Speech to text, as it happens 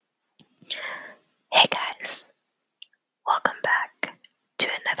Hey guys, welcome back to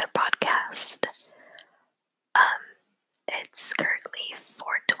another podcast. It's currently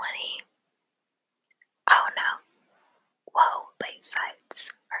 4:20. Oh no. Whoa, bite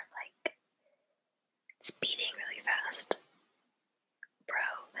sides are like speeding really fast.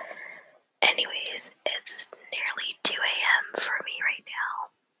 Bro. Anyways, it's nearly 2 a.m. for me right now.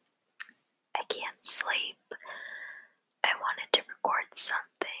 I can't sleep. I wanted to record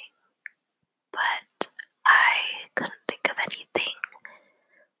something, but I couldn't think of anything.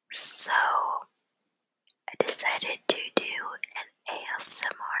 So I decided to do an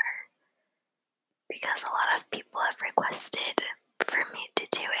ASMR because a lot of people have requested for me to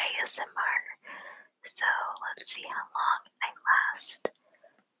do ASMR. So let's see how long I last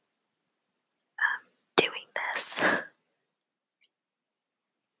doing this.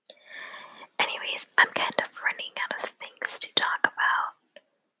 Anyways, I'm kind of running out of things to talk about,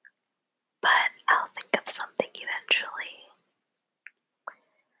 but I'll think of something eventually.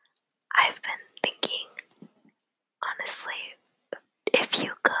 I've been thinking, honestly, if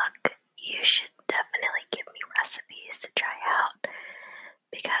you cook, you should definitely give me recipes to try out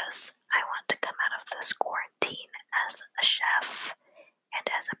because I want to come out of this quarantine as a chef and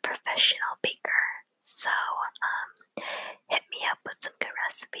as a professional baker. So, hit me up with some good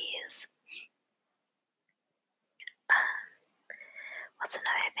recipes. What's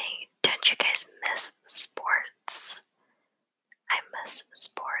another thing? Don't you guys miss sports? I miss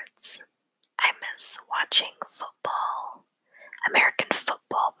sports. I miss watching football, American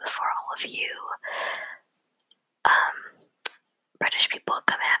football, before all of you British people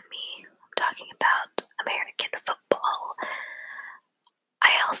come at me. I'm talking about American football.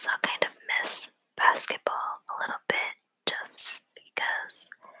 I also kind of miss basketball a little bit just because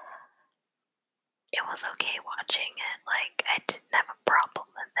it was okay watching it. Like, I didn't have a problem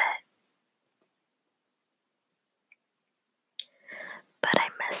with it. But I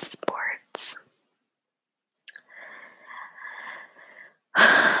miss sports.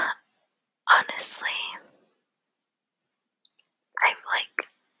 Honestly, I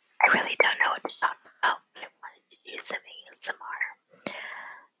really don't know what to talk about, but I wanted to do some ASMR.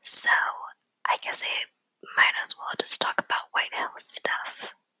 So, I guess I might as well just talk about White House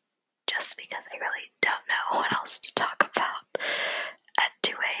stuff. Just because I really don't know what else to talk about at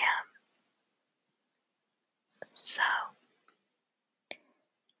 2 a.m. So,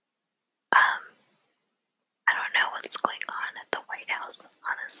 I don't know what's going on at the White House,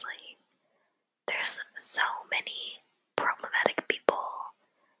 honestly. There's so many problematic people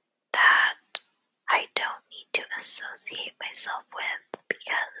that I don't need to associate myself with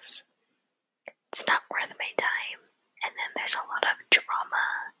because it's not worth my time. And then there's a lot of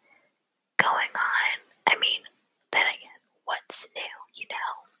drama going on. I mean, then again, what's new, you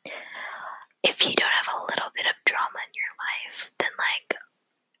know? If you don't have a little bit of drama in your life, then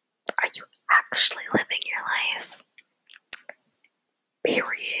are you actually living your life?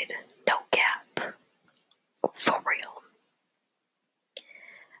 Period. No gap. For real.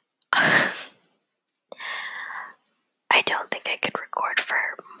 I don't think I could record for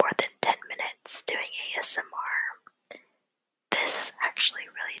more than 10 minutes doing ASMR. This is actually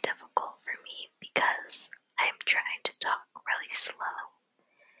really difficult for me because I'm trying to talk really slow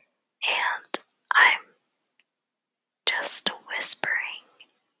and I'm just whispering.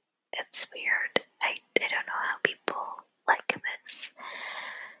 It's weird. I don't know how people like this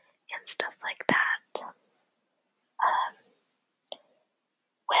and stuff like that.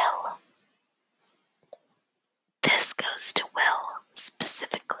 Will. This goes to Will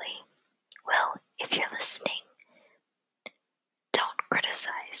specifically. Will, if you're listening, don't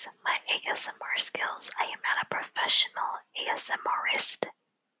criticize my ASMR skills. I am not a professional ASMRist.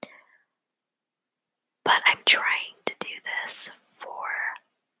 But I'm trying to do this for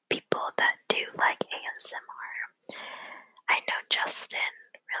people that do like ASMR. I know Justin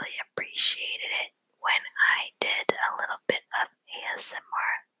really appreciated it when I did a little bit of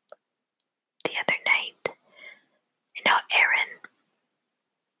ASMR the other night. I know Aaron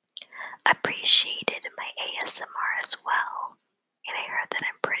appreciated my ASMR as well, and I heard that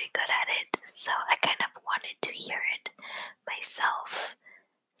I'm pretty good at it, so I kind of wanted to hear it myself.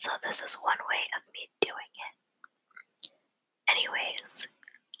 So this is one way of me doing it. Anyways,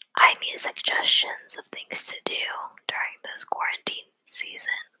 I need suggestions of things to do during this quarantine season.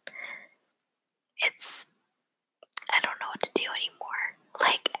 I don't know what to do anymore.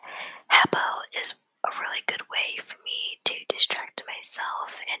 Habbo is a really good way for me to distract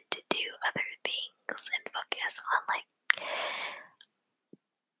myself and to do other things and focus on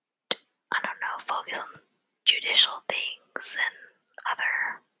focus on judicial things and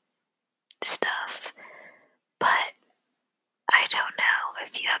other don't know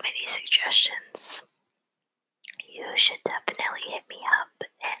if you have any suggestions. You should definitely hit me up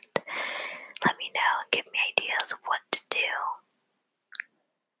and let me know and give me ideas of what to do.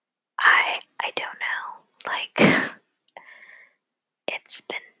 I don't know. Like, it's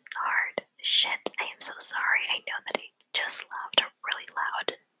been hard. Shit, I am so sorry. I know that I just laughed really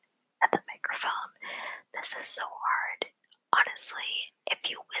loud at the microphone. This is so hard. Honestly, if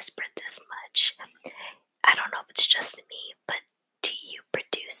you whispered this much, I don't know if it's just me, but do you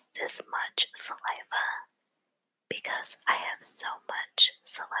produce this much saliva? Because I have so much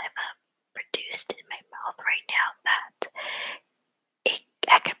saliva produced in my mouth right now that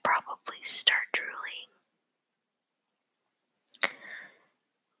I could probably start drooling.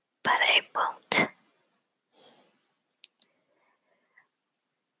 But I won't.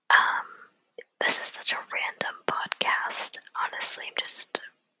 This is such a random podcast. Honestly, I'm just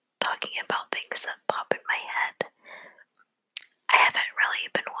talking about things that pop in my head. I haven't really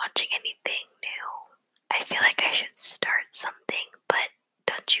been watching anything new. I feel like I should start something, but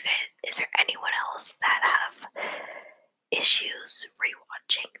don't you guys, is there anyone else that have issues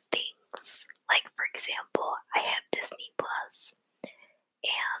rewatching things? Like, for example, I have Disney Plus,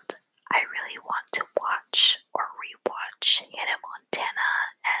 and I really want to watch or rewatch Hannah Montana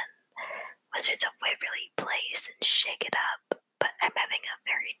and Wizards of Waverly Place and Shake It Up, but I'm having a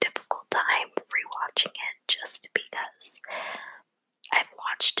very difficult time rewatching it just because I've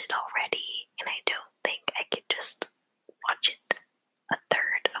watched it already, and I don't think I could just watch it a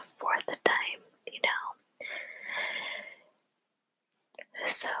third, a fourth time, you know?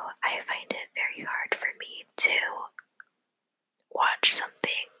 So I find it very hard for me to watch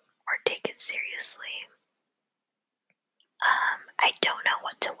something or take it seriously. I don't know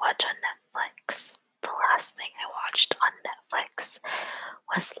what to watch on Netflix. The last thing I watched on Netflix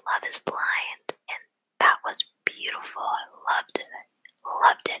was Love is Blind, and that was beautiful. I loved it.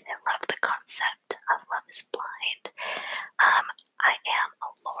 I loved the concept of Love is Blind. I am a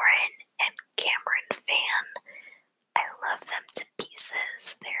Lauren and Cameron fan. I love them to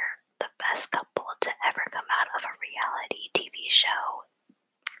pieces. They're the best couple to ever come out of a reality TV show.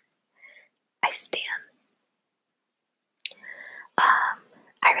 I stand.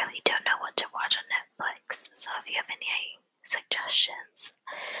 I really don't know what to watch on Netflix, so if you have any suggestions,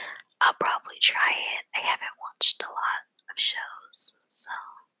 I'll probably try it. I haven't watched a lot of shows, so,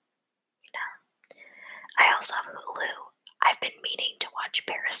 you know. I also have Hulu. I've been meaning to watch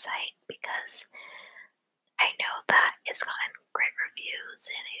Parasite because I know that it's gotten great reviews,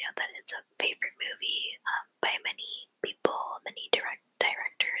 and I know that it's a favorite movie by many people, many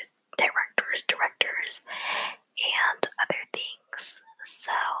directors, and other things.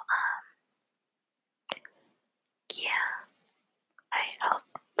 So, yeah, I'll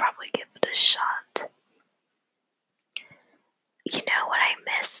probably give it a shot. You know what I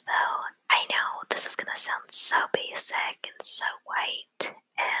miss, though? I know this is gonna sound so basic and so white,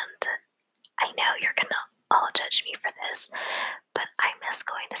 and I know you're gonna all judge me for this, but I miss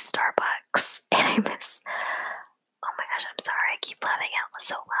going to Starbucks, and I miss, oh my gosh, I'm sorry, I keep laughing out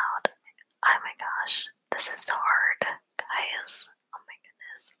so loud. Oh my gosh, this is so hard, guys. Oh my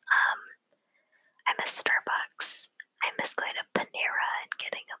goodness. I miss Starbucks. I miss going to Panera and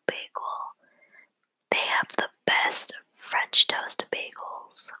getting a bagel. They have the best French toast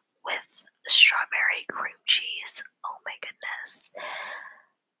bagels with strawberry cream cheese. Oh my goodness.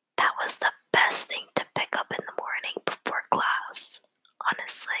 That was the best thing to pick up in the morning before class.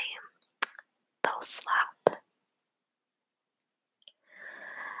 Honestly, those slap.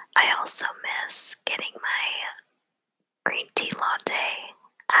 I also miss getting my green tea latte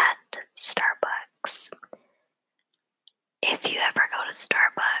at Starbucks. If you ever go to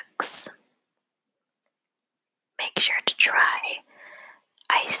Starbucks, make sure to try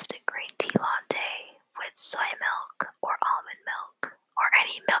iced green tea latte with soy milk or almond milk or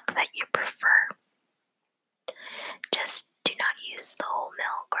any milk that you prefer. Just do not use the whole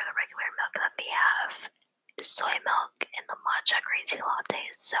milk or the regular milk that they have. Soy milk in the matcha green tea latte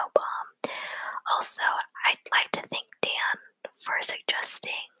is so bomb. Also, I'd like to thank Dan for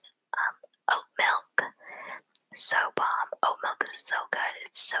suggesting oat milk. So bomb. Oat milk is so good.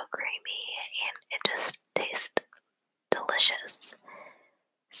 It's so creamy and it just tastes delicious.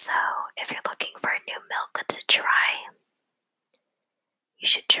 So, if you're looking for a new milk to try, you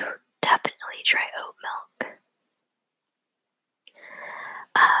should definitely try oat milk.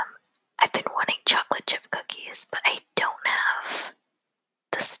 I've been wanting chocolate chip cookies, but I don't have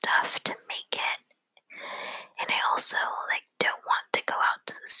the stuff to make it. And I also don't want to go out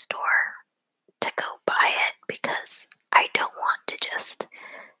to the store to go buy it because I don't want to just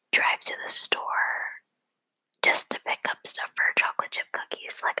drive to the store just to pick up stuff for a chocolate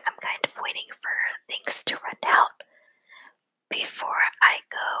anyways, like, I'm kind of waiting for things to run out before I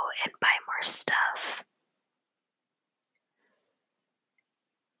go and buy more stuff.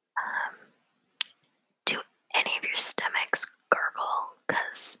 Do any of your stomachs gurgle?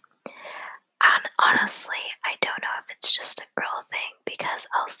 Because honestly, I don't know if it's just a girl thing, because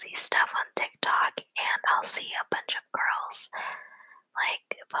I'll see stuff on TikTok and I'll see a bunch of girls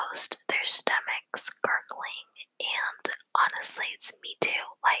like post their stomachs gurgling, and honestly, it's me too.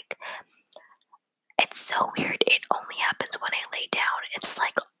 Like, it's so weird. It only happens when I lay down. It's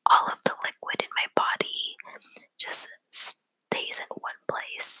like all of the liquid in my body just stays in one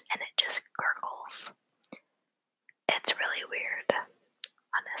place and it just gurgles. It's really weird,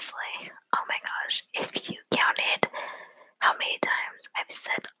 honestly. Oh my gosh, if you counted how many times I've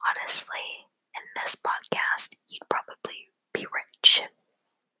said honestly in this podcast, you'd probably be rich.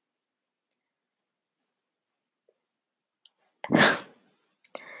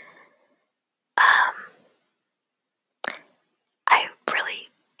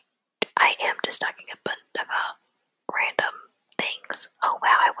 I am just talking a bit about random things. Oh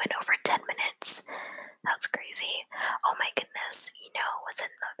wow, I went over 10 minutes. That's crazy. Oh my goodness. You know what's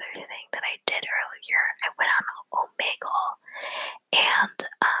another thing that I did earlier? I went on Omegle, and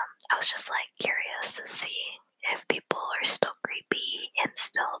I was just like curious to see if people are still creepy and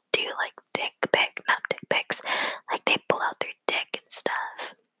still do like not dick pics, like they pull out their dick and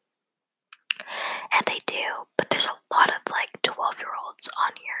stuff. And they do, but there's a lot of like 12-year-olds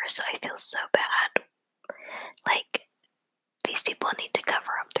on here, so I feel so bad. Like, these people need to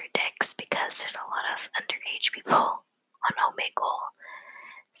cover up their dicks because there's a lot of underage people on Omegle.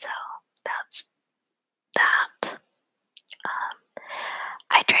 So that's that.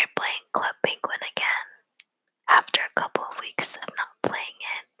 I tried playing Club Penguin again after a couple of weeks of not playing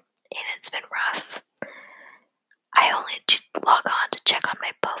it, and it's been rough. I only log on to check on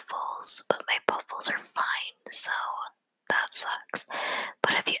my puffles, but my puffles are fine, so that sucks.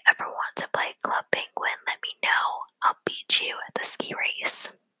 But if you ever want to play Club Penguin, let me know. I'll beat you at the ski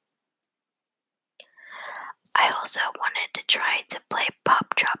race. I also wanted to try to play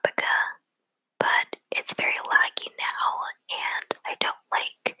Pop Tropica, but it's very laggy now, and I don't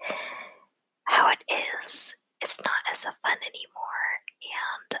like how it is. It's not as fun anymore,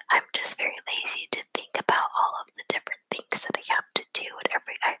 and I'm just very lazy to think about all of the different things that I have to do at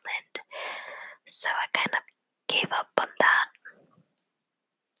every island, so I kind of gave up on that.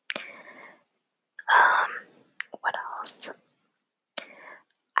 What else?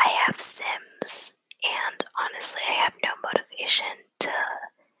 I have Sims, and honestly, I have no motivation to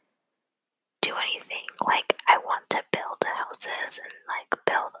do anything. Like, I want to build houses and like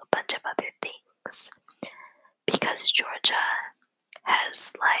build a bunch of other things, because Georgia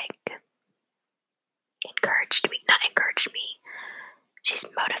has like she's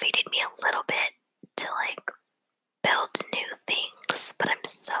motivated me a little bit to like build new things, but I'm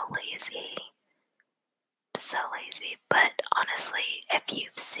so lazy. But honestly, if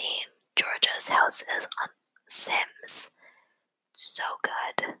you've seen Georgia's houses on Sims, so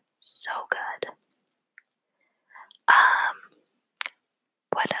good.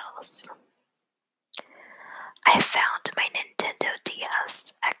 What else? I found my Nintendo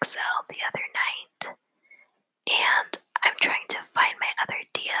DS XL the other night, and I'm trying to find my other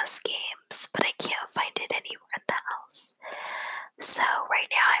DS games, but I can't find it anywhere in the house. So right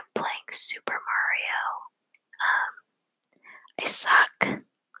now I'm playing Super Mario. I suck,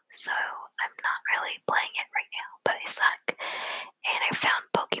 so I'm not really playing it right now, but I suck. And I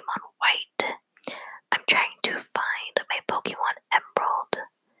found Pokemon White. I'm trying to find my Pokemon Emerald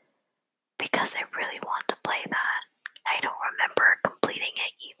because I really want to play that. I don't remember completing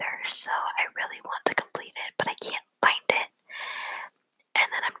it either, so I really want to complete it, but I can't find it. And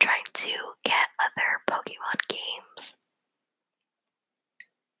then I'm trying to get other Pokemon games.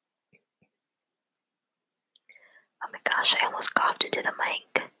 Oh my gosh, I almost coughed into the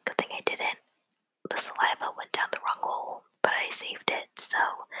mic. Good thing I didn't. The saliva went down the wrong hole, but I saved it, so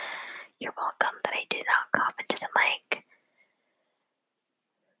you're welcome that I did not cough into the mic.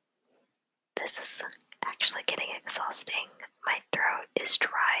 This is actually getting exhausting. My throat is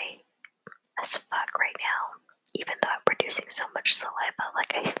dry as fuck right now, even though I'm producing so much saliva,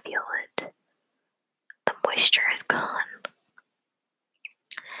 like I feel it. The moisture is gone.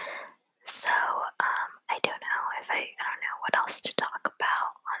 So, I don't know what else to talk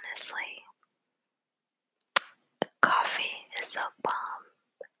about, honestly. The coffee is so bomb.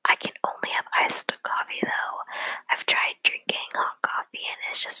 I can only have iced coffee though. I've tried drinking hot coffee and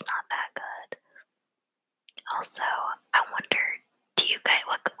it's just not that good. Also, I wonder,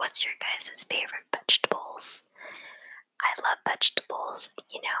 what's your guys' favorite vegetables? I love vegetables.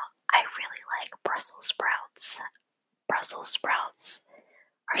 I really like Brussels sprouts. Brussels sprouts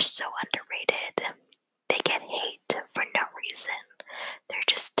are so underrated. They get hate for no reason. They're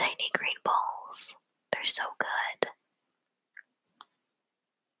just tiny green balls. They're so good.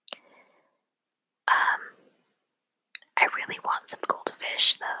 I really want some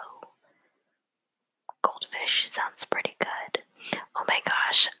goldfish though. Goldfish sounds pretty good. Oh my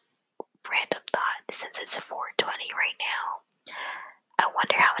gosh, random thought. Since it's 4:20 right now, I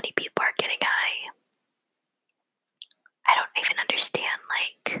wonder how many people are getting high. I don't even understand,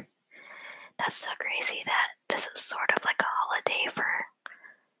 like, that's so crazy that this is sort of like a holiday for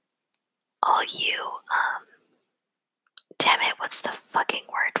all you, damn it, what's the fucking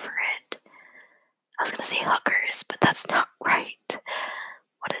word for it? I was gonna say hookers, but that's not right.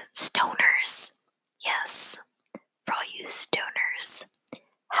 What is stoners? Yes, for all you stoners,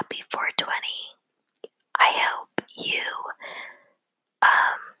 happy 420. I hope you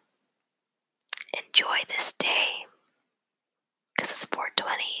enjoy this day because it's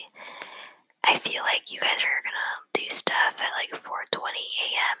 420. I feel like you guys are gonna do stuff at like 4:20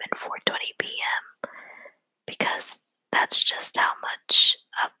 a.m. and 4:20 p.m. because that's just how much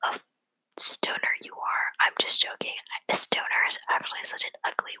of a stoner you are. I'm just joking. A stoner is actually such an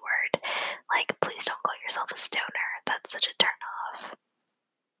ugly word. Like, please don't call yourself a stoner. That's such a turn off.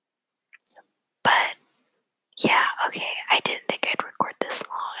 But yeah, okay. I didn't think I'd record this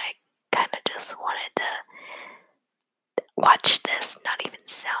long. I kind of just wanted to watch this not even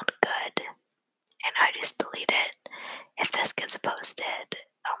sound good, and I just delete it. If this gets posted,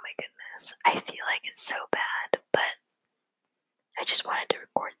 oh my goodness, I feel like it's so bad, but I just wanted to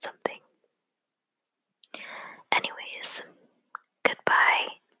record something. Anyways, goodbye.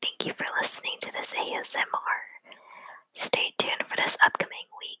 Thank you for listening to this ASMR. Stay tuned for this upcoming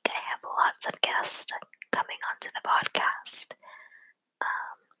week. I have lots of guests coming onto the podcast.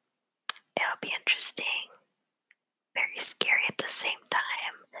 It'll be interesting, very scary at the same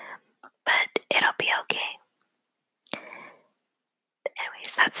time, but it'll be okay.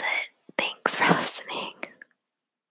 Anyways, that's it. Thanks for listening.